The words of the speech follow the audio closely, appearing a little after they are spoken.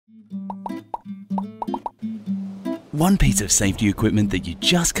One piece of safety equipment that you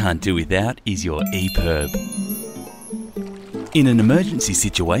just can't do without is your EPIRB. In an emergency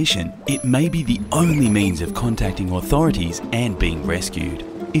situation, it may be the only means of contacting authorities and being rescued.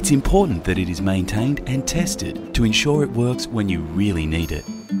 It's important that it is maintained and tested to ensure it works when you really need it.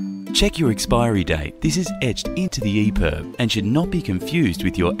 Check your expiry date. This is etched into the EPIRB and should not be confused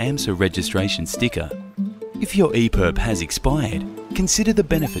with your AMSA registration sticker. If your EPIRB has expired, consider the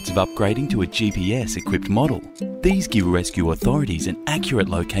benefits of upgrading to a GPS-equipped model. These give rescue authorities an accurate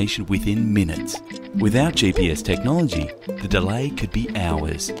location within minutes. Without GPS technology, the delay could be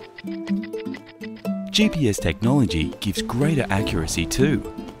hours. GPS technology gives greater accuracy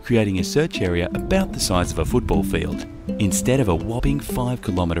too, creating a search area about the size of a football field, instead of a whopping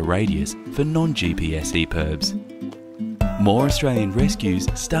 5-kilometre radius for non-GPS EPIRBs. More Australian rescues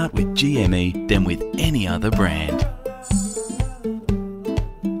start with GME than with any other brand.